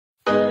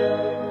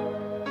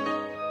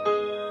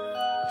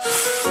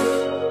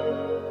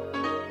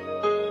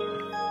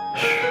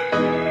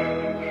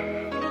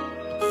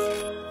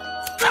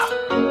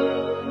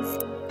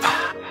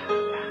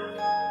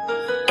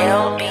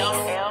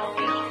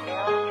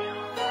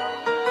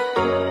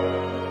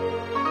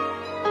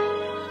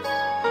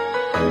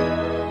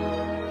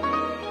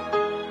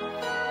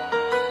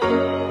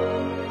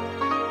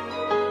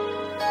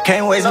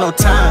Can't waste no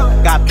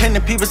time. Got plenty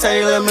people say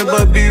they love me,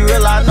 but be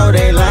real, I know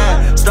they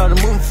lying. Started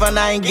moving fun,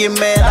 I ain't get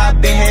mad, I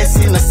been had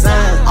seen the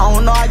signs. I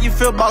don't know how you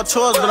feel about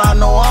yours, but I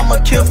know I'ma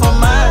kill for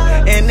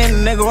mine. And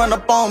then the nigga run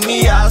up on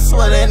me, I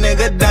swear that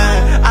nigga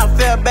dying. I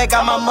fell back,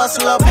 got my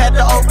muscle up, had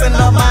to open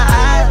up my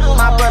eyes.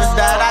 My brothers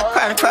died, I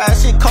cried and cried,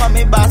 shit caught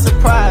me by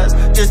surprise.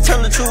 Just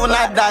tell the truth, when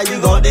I die, you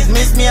gon'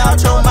 dismiss me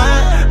out your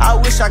mind. I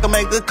wish I could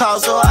make a call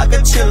so I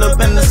could chill up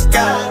in the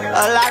sky.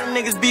 A lot of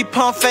niggas be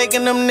pump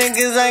faking, them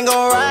niggas ain't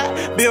gon'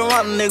 ride. Be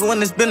around a nigga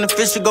when it's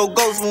beneficial, go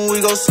ghost when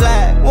we go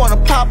slide. Wanna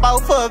pop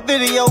out for a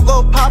video,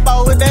 go pop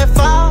out with that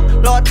file.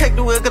 Lord, take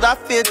the wheel, cause I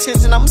feel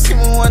tension, I'ma see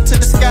one to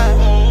the sky.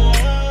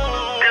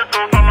 This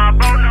one for my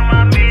bro, to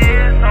my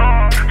miss.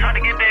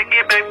 Tryna get that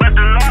get back, but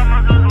the Lord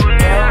must was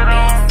with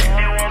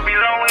it won't be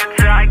long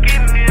until I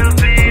get me a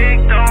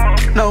big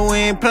dog. No, we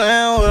ain't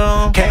playing with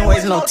them. Can't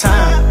waste no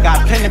time.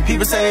 Got plenty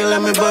people say they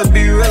love me, but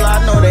be real,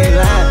 I know they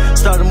lying.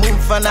 Started moving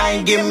fun, I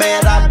ain't get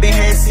mad, I been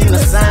had seen the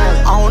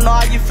signs. I don't know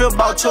how you feel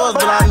about yours,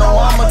 but I know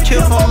I'ma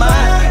kill for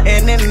mine.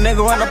 And then the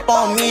nigga run up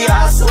on me,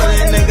 I swear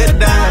that nigga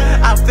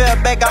dying. I fell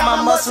back, got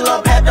my muscle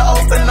up, had to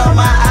open up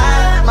my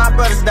eyes. My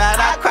brothers died,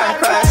 I cried and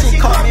cried, she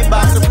caught me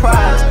by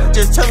surprise.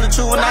 Just tell the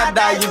truth, when I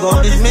die, you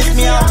gon' dismiss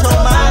me out your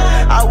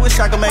mind. I wish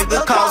I could make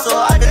a call so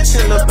I could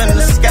chill up in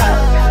the sky.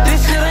 This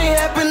shit ain't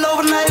happen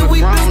overnight,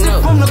 we built it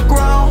from the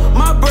ground.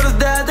 My brothers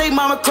died, they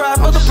mama cried,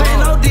 but the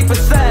pain all deep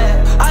inside.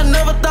 I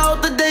never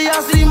thought the day I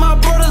see my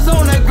brothers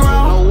on that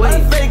ground. No way.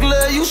 That fake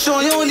love you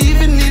showing, you don't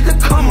even need to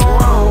come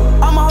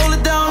around. I'ma hold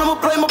it down, I'ma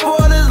play my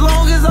part as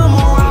long as I'm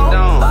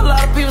around. A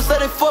lot of people say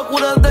they fuck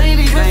with us, they ain't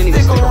even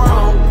stick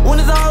around. When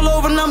it's all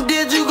over and I'm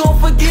dead, you gon'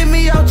 forget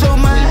me out your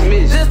mind.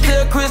 Just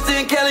tell Kristen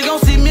and Kelly, gon'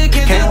 see me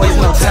again. Can't waste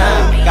no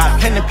time. Got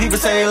plenty people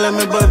say they love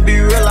me, but be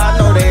real, I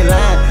know they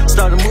lying.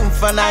 Started moving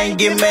fun, I ain't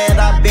get mad,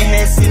 I been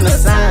had seen the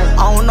signs.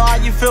 I don't know how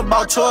you feel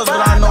about yours,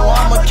 but I know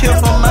I'ma kill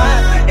for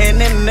mine. And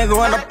then the nigga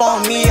run up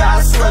on me,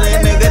 I swear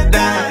that nigga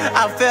dying.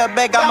 I fell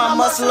back, got my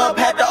muscle up,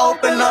 had to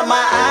open up my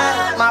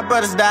eyes. My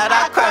brothers died,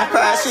 I cried and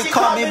cried, shit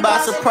caught me by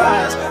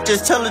surprise.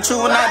 Just tell the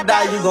truth, when I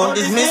die, you gon'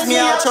 dismiss me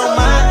out your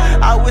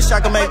mind. I wish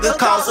I could make a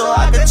call so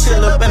I could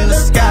chill up in the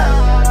sky.